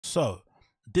So,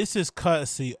 this is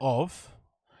courtesy of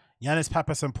Yanis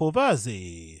Papas and Paul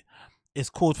Verzi. It's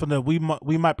called from the We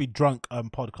Might Be Drunk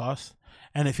podcast,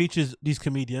 and it features these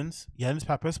comedians: Yanis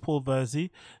Papas, Paul Verzi,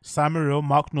 Sam Morrill,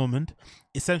 Mark Normand,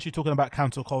 essentially talking about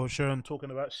cancel culture and talking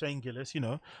about Shane Gillis.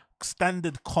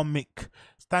 Standard comedic,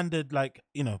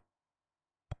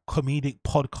 comedic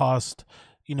podcast,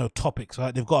 topics.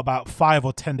 Right? They've got about 5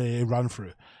 or 10 that they run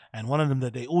through, and one of them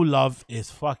that they all love is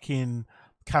fucking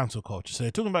cancel culture. So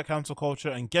they're talking about cancel culture,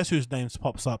 and guess whose name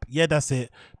pops up? Yeah, that's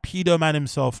it. Pedo man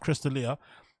himself, Chris D'Elia.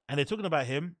 And they're talking about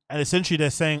him, and essentially they're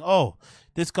saying, oh,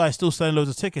 this guy's still selling loads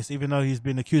of tickets, even though he's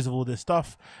been accused of all this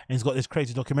stuff, and he's got this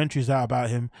crazy documentaries out about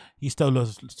him. He's still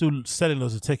selling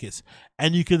loads of tickets.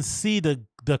 And you can see the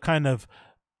kind of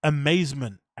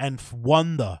amazement and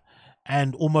wonder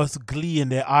and almost glee in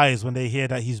their eyes when they hear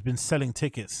that he's been selling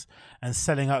tickets and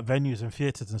selling out venues and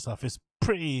theaters and stuff. It's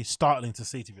pretty startling to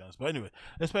see, to be honest. But anyway,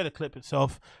 let's play the clip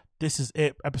itself. This is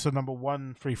it, episode number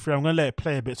 133. I'm going to let it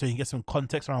play a bit so you can get some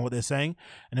context around what they're saying,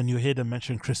 and then you'll hear them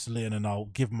mention Chris D'Elia, and then I'll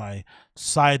give my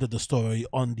side of the story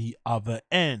on the other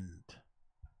end.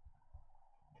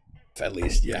 At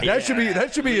least, yeah.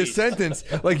 That should be a sentence.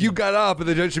 Like, you got up, and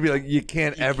the judge should be like, you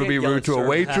can't ever be rude to a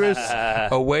waitress,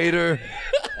 a waiter.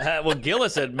 Well,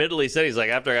 Gillis admittedly said he's like,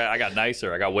 after I got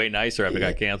nicer, I got way nicer after I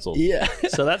got canceled. Yeah.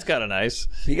 So that's kind of nice.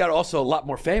 He got also a lot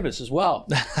more famous as well.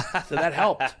 So that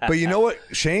helped. But you know what?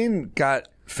 Shane got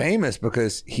famous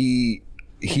because he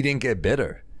didn't get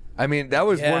bitter. I mean, that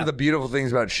was one of the beautiful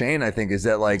things about Shane, I think, is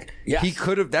that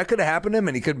that could have happened to him,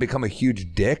 and he could have become a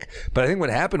huge dick. But I think what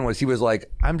happened was he was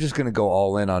like, I'm just going to go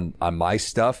all in on my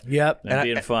stuff. Yep. And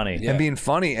being funny. And being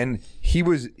funny. And he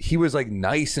was like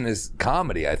nice in his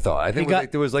comedy, I thought. I think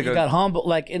there was like he got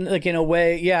humble, in a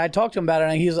way. Yeah, I talked to him about it,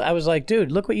 and I was like,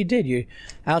 dude, look what you did. You're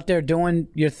out there doing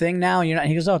your thing now. And you're not.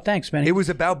 He goes, oh, thanks, man. It was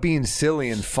about being silly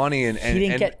and funny, and he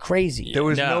didn't get crazy. There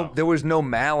was no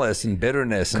malice and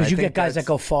bitterness. Because you get guys that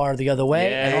go far the other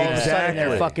way, and all of a sudden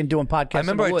they're fucking doing podcasts. I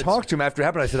remember I talked to him after it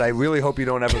happened. I said, I really hope you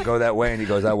don't ever go that way. And he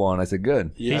goes, I won't. I said,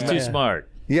 good. Yeah. He's too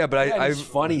smart. Yeah, but he's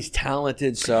funny, he's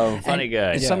talented, so funny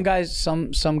guy. Some guys,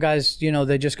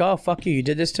 they just go, oh, fuck you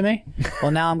did this to me.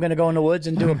 Well, now I'm going to go in the woods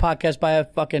and do a podcast by a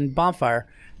fucking bonfire.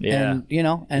 Yeah.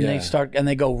 And they start and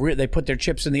they go, they put their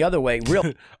chips in the other way.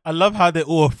 Real. I love how they're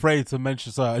all afraid to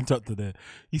mention. Sorry, I interrupted there.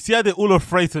 You see how they're all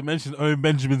afraid to mention Owen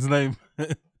Benjamin's name.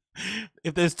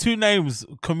 If there's 2 names,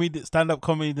 stand-up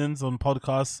comedians on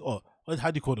podcasts, or how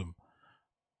do you call them?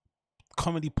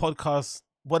 Comedy podcasts,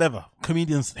 whatever.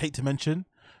 Comedians hate to mention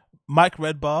Mike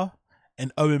Redbar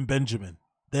and Owen Benjamin.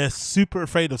 They're super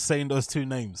afraid of saying those 2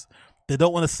 names. They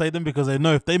don't want to say them because they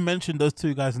know if they mention those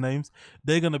 2 guys' names,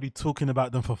 they're going to be talking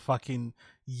about them for fucking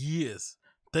years.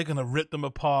 They're going to rip them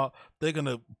apart. They're going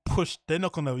to push. They're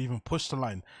not going to even push the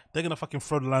line. They're going to fucking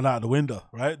throw the line out the window,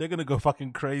 right? They're going to go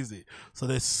fucking crazy. So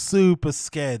they're super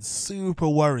scared, super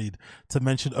worried to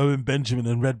mention Owen Benjamin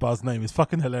and Redbar's name. It's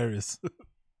fucking hilarious.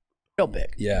 Real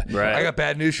big. Yeah. Right. I got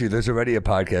bad news for you. There's already a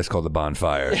podcast called The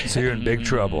Bonfire. So you're in big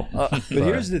trouble. But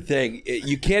here's the thing.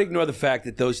 You can't ignore the fact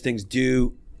that those things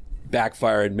do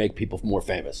backfire and make people more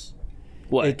famous.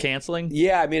 What, canceling?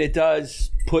 Yeah, I mean, it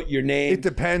does put your name. It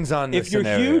depends on the If you're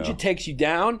scenario. huge, it takes you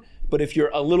down. But if you're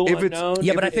a little unknown,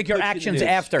 Yeah, but I think your actions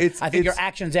after. Your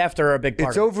actions after are a big part.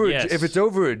 It's of it. over. Yes. If it's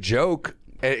over a joke,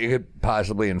 it could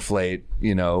possibly inflate,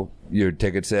 your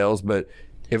ticket sales. But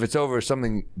if it's over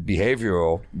something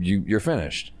behavioral, you're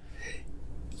finished.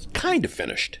 kind of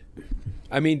finished.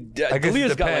 I mean, I guess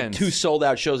D'Elia's it got like depends. 2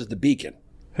 sold-out shows at the Beacon.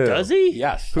 Who? Does he?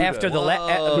 Yes. After the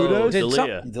Whoa,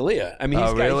 D'Elia. D'Elia. I mean,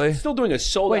 he's really? still doing a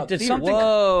sold-out Wait, did theater. something-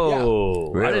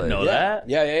 Whoa. Yeah. I didn't know Really? that.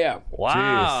 Yeah.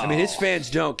 Wow. I mean, his fans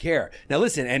don't care. Now,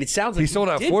 listen, and it sounds like He sold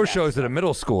out did 4 that. shows at a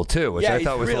middle school too, which Yeah, I he's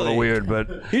thought was a little really- weird.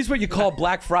 But He's what you call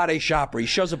Black Friday shopper. He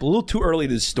shows up a little too early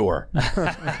to the store.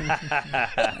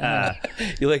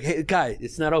 You're like, hey, guy,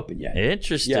 it's not open yet.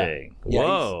 Interesting. Yeah,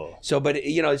 Whoa. So, but,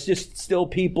 you know, it's just still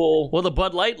people. Well, the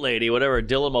Bud Light lady, whatever,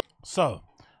 Dylan. So,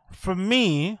 for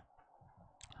me,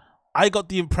 I got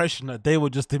the impression that they were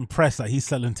just impressed that he's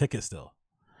selling tickets still.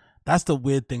 That's the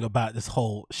weird thing about this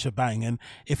whole shebang. And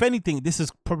if anything, this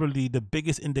is probably the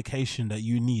biggest indication that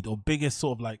you need, or biggest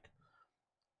sort of like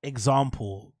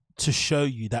example to show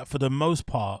you that for the most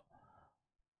part,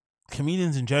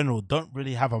 comedians in general don't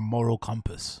really have a moral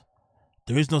compass.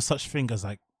 There is no such thing as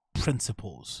like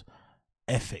principles,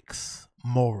 ethics,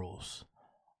 morals,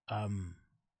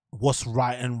 what's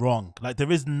right and wrong. Like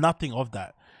there is nothing of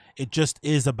that. It just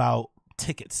is about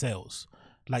ticket sales.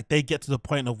 Like they get to the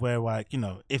point of where, like, you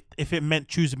know, if it meant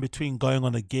choosing between going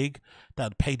on a gig that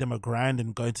would pay them $1,000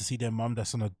 and going to see their mum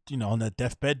that's on a, you know, on their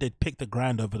deathbed, they'd pick the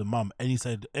 $1,000 over the mum any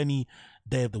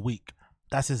day of the week.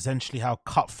 that's essentially how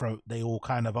cutthroat they all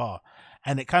kind of are.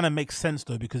 And it kind of makes sense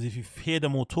though, because if you hear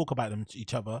them all talk about them to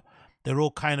each other, they're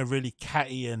all kind of really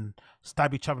catty and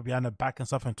stab each other behind the back and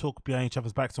stuff and talk behind each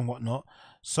other's backs and whatnot.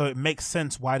 So it makes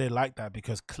sense why they like that,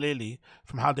 because clearly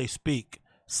from how they speak,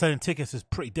 selling tickets is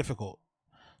pretty difficult.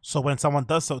 So when someone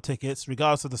does sell tickets,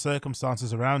 regardless of the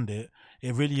circumstances around it,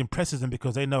 it really impresses them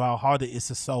because they know how hard it is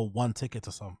to sell one ticket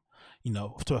to some,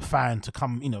 to a fan to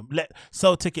come,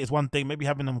 sell a ticket is one thing, maybe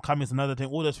having them come is another thing.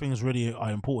 All those things really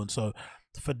are important. So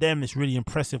for them, it's really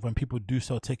impressive when people do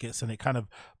sell tickets and it kind of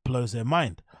blows their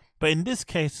mind. But in this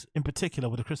case, in particular,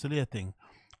 with the Chris D'Elia thing,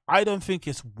 I don't think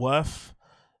it's worth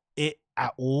it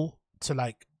at all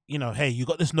to hey, you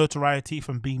got this notoriety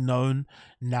from being known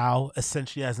now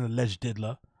essentially as an alleged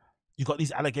diddler. You got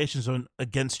these allegations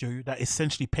against you that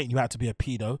essentially paint you out to be a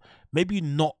pedo. Maybe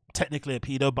not technically a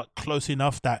pedo, but close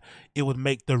enough that it would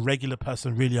make the regular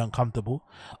person really uncomfortable.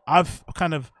 I've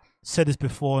kind of said this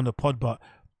before on the pod, but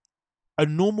a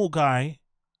normal guy,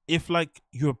 if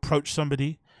you approach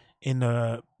somebody in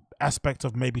a aspect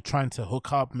of maybe trying to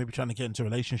hook up, maybe trying to get into a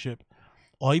relationship,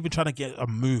 or even trying to get a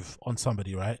move on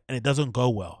somebody, right? And it doesn't go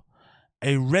well.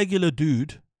 A regular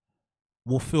dude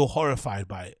will feel horrified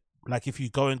by it. Like if you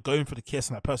going for the kiss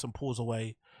and that person pulls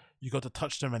away, you go to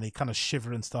touch them and they kind of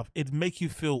shiver and stuff. It'd make you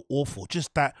feel awful.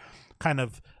 Just that kind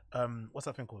of, what's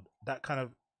that thing called? That kind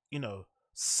of,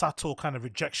 subtle kind of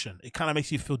rejection. It kind of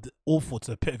makes you feel awful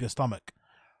to the pit of your stomach.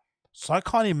 So I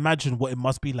can't imagine what it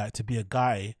must be like to be a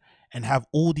guy and have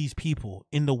all these people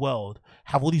in the world,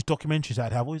 have all these documentaries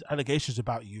out, have all these allegations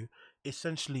about you,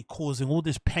 essentially causing all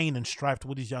this pain and strife to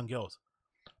all these young girls.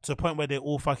 To the point where they're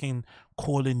all fucking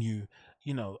calling you,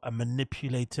 a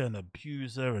manipulator, an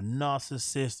abuser, a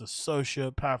narcissist, a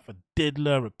sociopath, a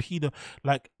diddler, a pedo.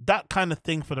 Like that kind of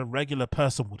thing for the regular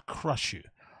person would crush you.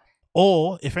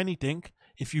 Or if anything,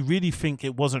 if you really think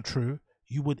it wasn't true,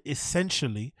 you would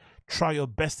essentially try your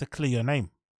best to clear your name.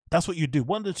 That's what you do.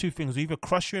 One of the two things will either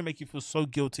crush you and make you feel so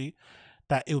guilty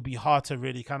that it will be hard to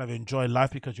really kind of enjoy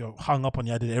life because you're hung up on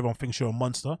the idea that everyone thinks you're a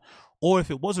monster. Or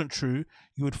if it wasn't true,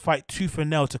 you would fight tooth and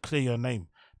nail to clear your name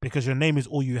because your name is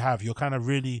all you have. You're kind of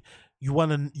really, you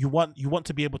want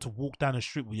to be able to walk down the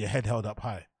street with your head held up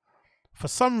high. For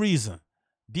some reason,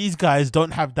 these guys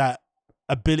don't have that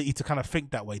ability to kind of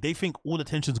think that way. They think all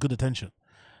attention is good attention.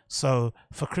 So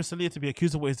for Chris D'Elia to be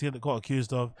accused of what he got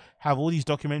accused of, have all these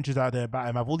documentaries out there about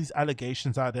him, have all these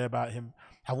allegations out there about him,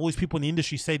 have all these people in the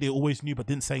industry say they always knew but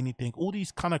didn't say anything, all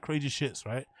these kind of crazy shits,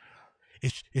 right?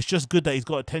 It's just good that he's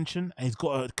got attention and he's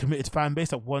got a committed fan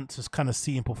base that wants to kind of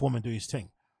see him perform and do his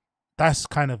thing. That's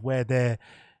kind of where their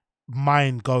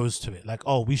mind goes to it. Like,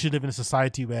 oh, we should live in a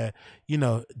society where,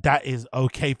 that is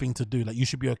okay thing to do. Like you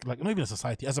should be okay, like not even a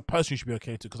society, as a person you should be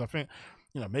okay to, because I think,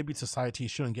 maybe society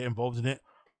shouldn't get involved in it.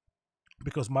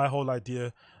 Because my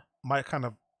kind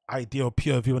of idea or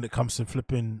POV when it comes to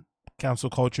flipping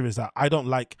cancel culture is that I don't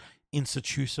like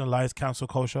institutionalized cancel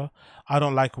culture. I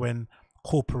don't like when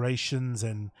corporations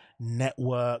and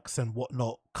networks and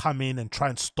whatnot come in and try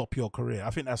and stop your career.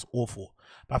 I think that's awful.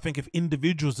 But I think if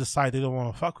individuals decide they don't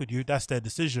want to fuck with you, that's their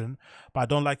decision. But I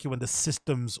don't like it when the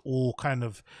systems all kind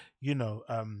of,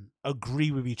 agree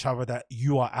with each other that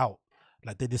you are out.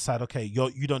 Like they decide, okay,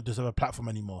 you don't deserve a platform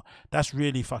anymore. That's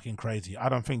really fucking crazy. I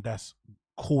don't think that's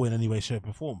cool in any way, shape,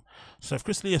 or form. So if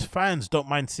Chris D'Elia's fans don't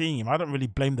mind seeing him, I don't really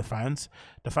blame the fans.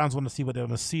 The fans want to see what they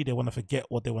want to see. They want to forget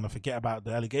what they want to forget about.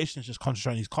 The allegations, just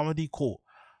concentrate on his comedy, cool.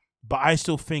 But I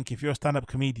still think if you're a stand-up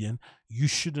comedian, you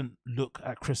shouldn't look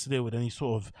at Chris D'Elia with any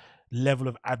sort of level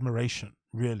of admiration,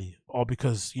 really. Or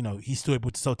because, he's still able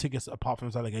to sell tickets apart from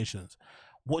his allegations.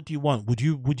 What do you want? Would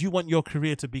you want your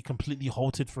career to be completely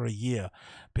halted for a year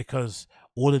because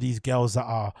all of these girls that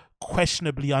are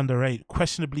questionably underage,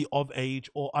 questionably of age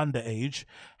or underage,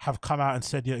 have come out and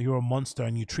said you're a monster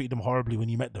and you treat them horribly when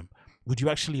you met them? Would you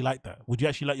actually like that? Would you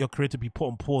actually like your career to be put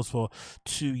on pause for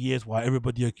 2 years while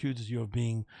everybody accuses you of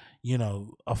being,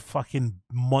 a fucking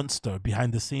monster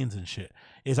behind the scenes and shit?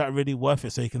 Is that really worth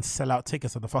it so you can sell out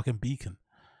tickets at the fucking Beacon?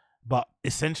 But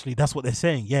essentially, that's what they're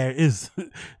saying. Yeah, it is.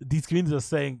 These communities are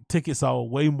saying tickets are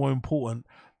way more important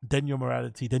than your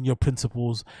morality, than your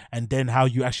principles, and then how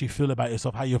you actually feel about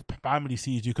yourself, how your family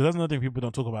sees you. Because that's another thing people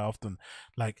don't talk about often,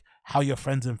 like how your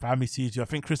friends and family sees you. I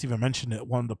think Chris even mentioned it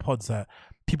one of the pods that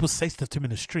people say stuff to him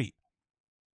in the street.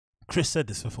 Chris said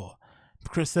this before.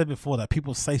 Chris said before that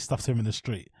people say stuff to him in the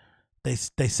street. They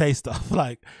say stuff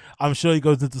like, I'm sure he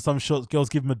goes into some shots, girls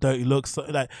give him a dirty look. So,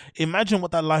 like, imagine what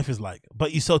that life is like.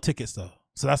 But you sell tickets though,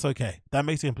 so that's okay. That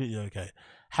makes it completely okay.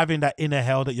 Having that inner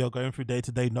hell that you're going through day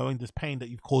to day, knowing this pain that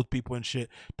you've caused people and shit,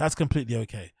 that's completely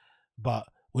okay. But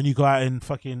when you go out in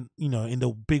fucking, in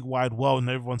the big wide world and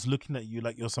everyone's looking at you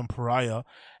like you're some pariah.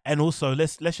 And also,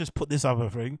 let's just put this other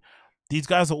thing. These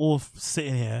guys are all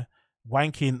sitting here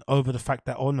wanking over the fact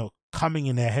that, coming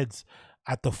in their heads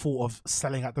at the thought of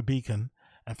selling at the Beacon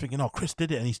and thinking, oh, Chris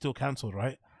did it and he's still cancelled,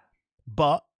 right?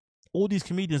 But all these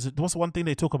comedians, what's the one thing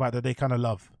they talk about that they kind of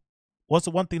love? What's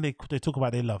the one thing they talk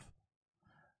about they love?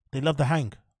 They love the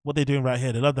hang. What they're doing right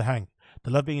here, they love the hang.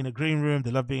 They love being in a green room.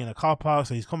 They love being in a car park,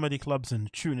 so these comedy clubs and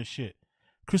shooting and shit.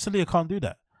 Chris D'Elia can't do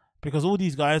that because all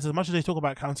these guys, as much as they talk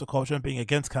about cancel culture and being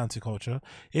against cancel culture,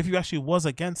 if you actually was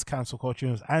against cancel culture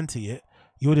and was anti it,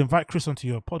 you would invite Chris onto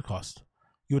your podcast.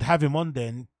 You would have him on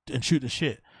there and shoot the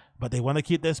shit. But they want to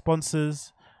keep their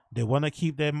sponsors. They want to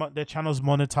keep their channels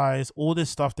monetized. All this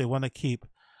stuff they want to keep.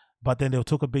 But then they'll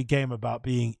talk a big game about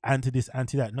being anti this,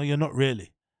 anti that. No, you're not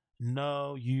really.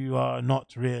 No, you are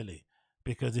not really.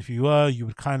 Because if you were, you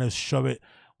would kind of show it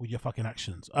with your fucking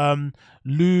actions.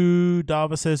 Lou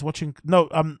Dava says watching. No,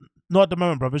 not at the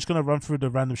moment, bro. I'm just gonna run through the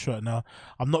random shot now.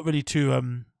 I'm not really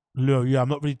too Lou. Yeah, I'm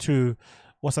not really too.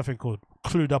 What's that thing called?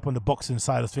 Clued up on the boxing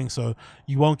side of things. So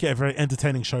you won't get a very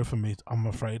entertaining show from me, I'm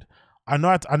afraid. I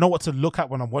know what to look at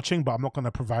when I'm watching, but I'm not going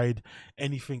to provide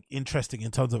anything interesting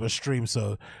in terms of a stream.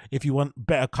 So if you want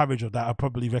better coverage of that, I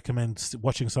probably recommend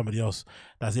watching somebody else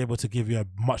that's able to give you a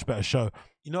much better show.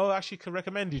 I actually could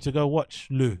recommend you to go watch,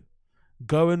 Lou.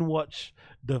 Go and watch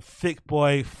the Thick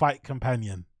Boy Fight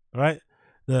Companion, right?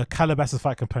 The Calabasas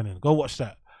Fight Companion. Go watch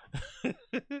that.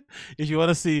 If you want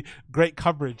to see great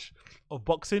coverage of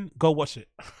boxing, go watch it.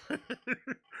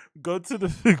 Go to the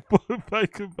Thick Boy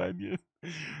Fight Companion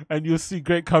and you'll see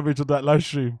great coverage of that live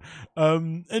stream.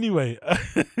 Anyway,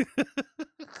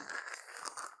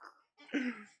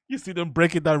 you see them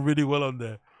break it down really well on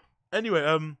there. Anyway,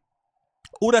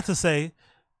 all that to say,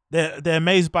 they're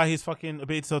amazed by his fucking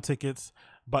ability to sell tickets,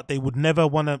 but they would never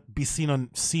want to be seen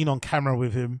on camera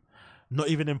with him, not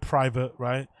even in private,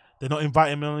 right? They're not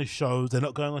inviting him on his shows. They're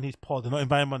not going on his pod. They're not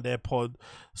inviting him on their pod.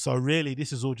 So really,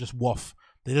 this is all just waff.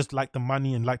 They just like the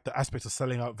money and like the aspects of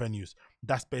selling out venues.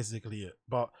 That's basically it.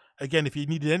 But again, if you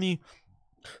needed any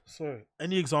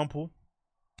example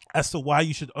as to why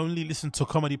you should only listen to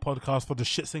comedy podcasts for the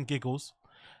shits and giggles,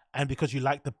 and because you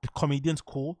like the comedians,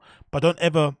 cool. But don't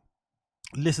ever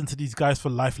listen to these guys for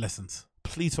life lessons.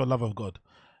 Please, for the love of God.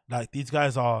 Like, these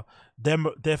guys are,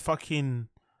 their fucking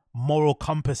moral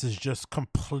compass is just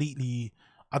completely,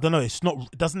 I don't know, it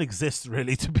doesn't exist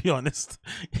really, to be honest.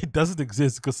 It doesn't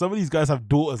exist because some of these guys have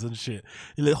daughters and shit.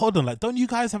 You're like, hold on, like, don't you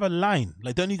guys have a line?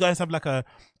 Like, don't you guys have like a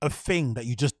thing that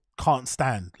you just can't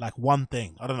stand? Like, one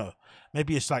thing, I don't know.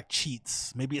 Maybe it's like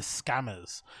cheats, maybe it's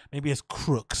scammers, maybe it's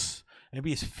crooks,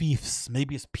 maybe it's thieves,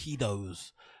 maybe it's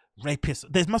pedos, rapists.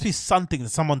 There must be something that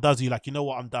someone does, you're like, you know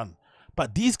what, I'm done.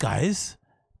 But these guys,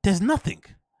 there's nothing.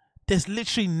 There's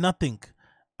literally nothing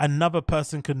another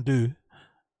person can do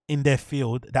in their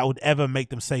field that would ever make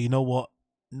them say, you know what,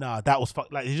 nah, that was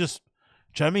fuck. Like, they just,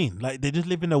 do you know what I mean? Like, they just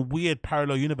live in a weird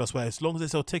parallel universe where as long as they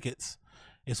sell tickets,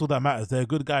 it's all that matters. They're a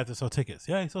good guy to sell tickets.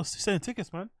 Yeah, he's selling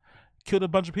tickets, man. Killed a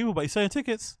bunch of people, but he's selling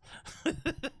tickets.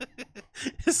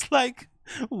 It's like,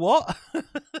 what?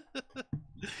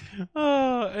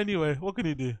 Anyway, what can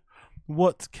you do?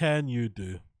 What can you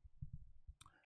do?